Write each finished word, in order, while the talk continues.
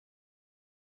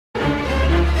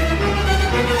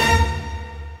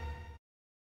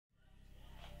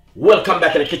Welcome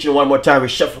back in the kitchen one more time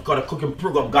with Chef Ricardo cooking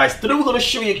program, guys. Today we're going to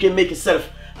show you can make yourself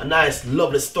a nice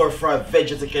lovely stir-fried veg.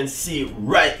 As you can see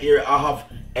right here, I have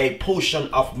a portion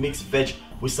of mixed veg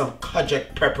with some cabbage,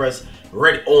 peppers,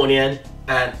 red onion,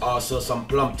 and also some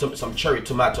some cherry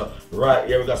tomato. Right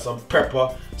here we got some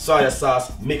pepper, soy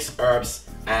sauce, mixed herbs,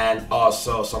 and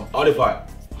also some olive oil.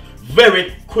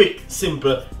 Very quick,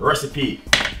 simple recipe.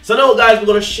 So now guys, we're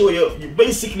going to show you,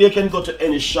 basically you can go to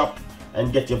any shop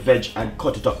and get your veg and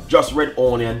cut it up. Just red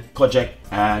onion, cabbage,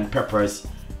 and peppers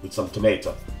with some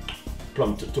tomato,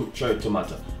 cherry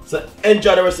tomato. So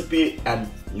enjoy the recipe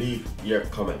and leave your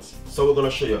comments. So we're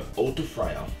gonna show you how to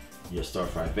fry up your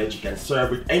stir-fried veg. You can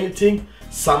serve with anything: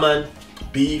 salmon,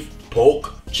 beef,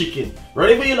 pork, chicken,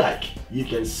 whatever you like. You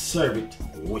can serve it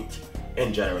with.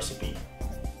 Enjoy the recipe.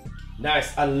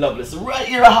 Nice and lovely. So right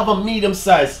here I have a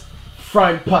medium-sized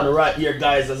frying pan right here,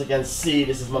 guys. As you can see,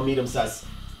 this is my medium-sized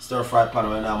stir-fried pan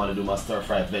right now. I'm gonna do my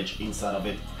stir-fried veg inside of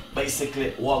it. Basically,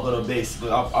 what I'm gonna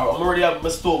I'm already have my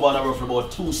stove on for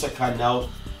about 2 seconds now.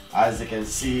 As you can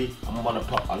see, I'm gonna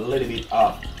put a little bit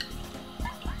of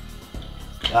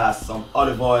some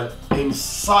olive oil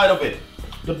inside of it.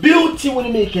 The beauty when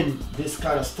you're making this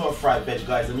kind of stir-fried veg,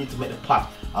 guys, you need to make the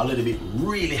pot a little bit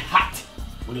really hot.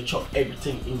 When you chop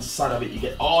everything inside of it, you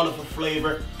get all of the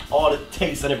flavor, all the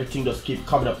taste, and everything just keep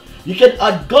coming up. You can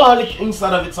add garlic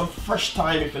inside of it, some fresh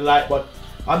thyme if you like, but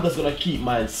I'm just gonna keep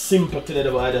mine simple today.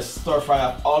 I just stir fry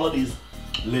up all of these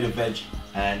little veg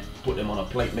and put them on a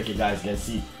plate, make you guys can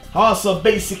see. Also,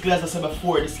 basically, as I said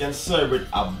before, this can serve with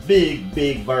a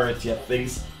big variety of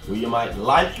things where you might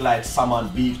like salmon,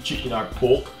 beef, chicken, or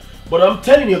pork. But I'm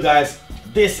telling you guys,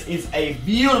 this is a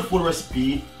beautiful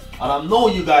recipe, and I know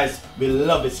you guys will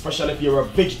love it, especially if you're a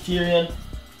vegetarian.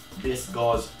 This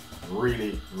goes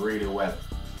really well.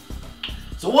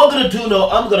 So what I'm gonna do now,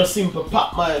 I'm gonna simply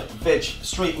pop my veg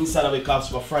straight inside of it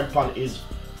because my frying pan is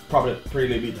probably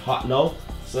pretty bit hot now.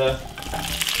 So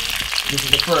this is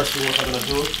the first thing what I'm gonna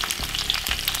do.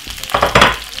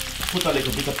 Put a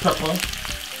little bit of pepper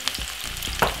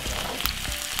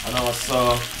and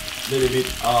also a little bit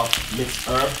of mixed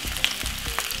herb.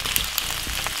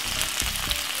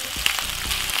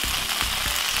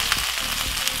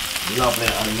 Lovely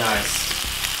and nice.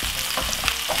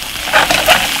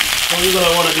 So what you're going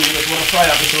to want to do is just want to fry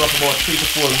up this for about 3 to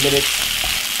 4 minutes.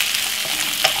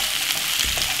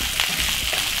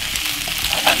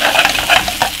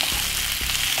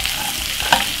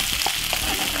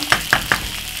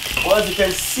 Well, as you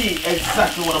can see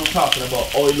exactly what I'm talking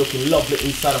about. Oil looking lovely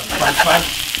inside of the frying pan.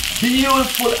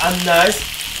 Beautiful and nice.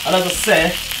 And as I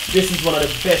said, this is one of the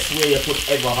best ways you could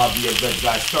ever have your veg,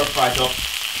 guys. Stir fry it up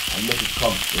and make it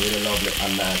come really lovely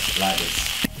and nice like this.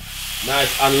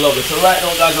 Nice and lovely. So right now,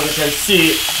 guys, as you can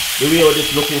see, the way of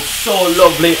this looking so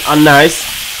lovely and nice.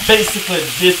 Basically,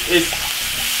 this is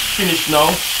finished now.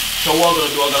 So what I'm gonna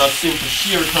do, I'm gonna simply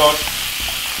shear it out.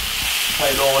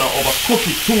 I don't wanna overcook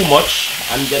it too much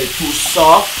and get it too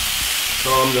soft.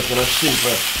 So I'm just gonna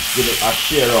simply give it a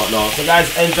shear out now. So guys,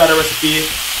 enjoy the recipe,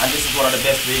 and this is one of the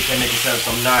best ways you can make yourself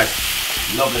some nice,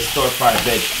 lovely stir-fried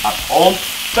veg at home.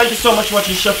 Thank you so much for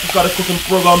watching Chef Ricardo cooking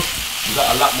program. We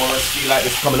got a lot more recipe like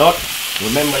this coming out.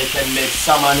 Remember, you can make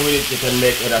salmon with it, you can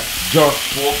make it as jerk,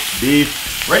 pork, beef,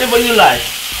 whatever you like.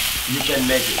 You can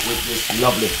make it with this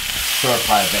lovely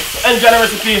stir-fried veg. So enjoy the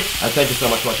recipe, and thank you so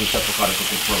much for watching Chef Ricardo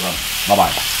cooking program. Bye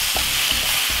bye.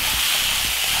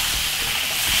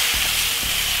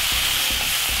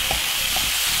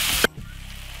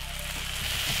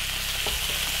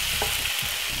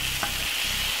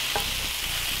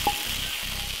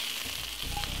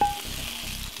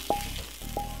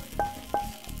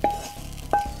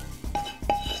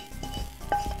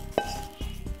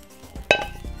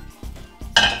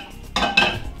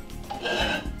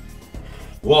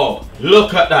 Wow,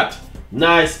 look at that.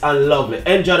 Nice and lovely.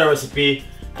 Enjoy the recipe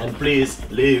and please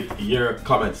leave your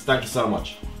comments. Thank you so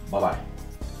much. Bye bye.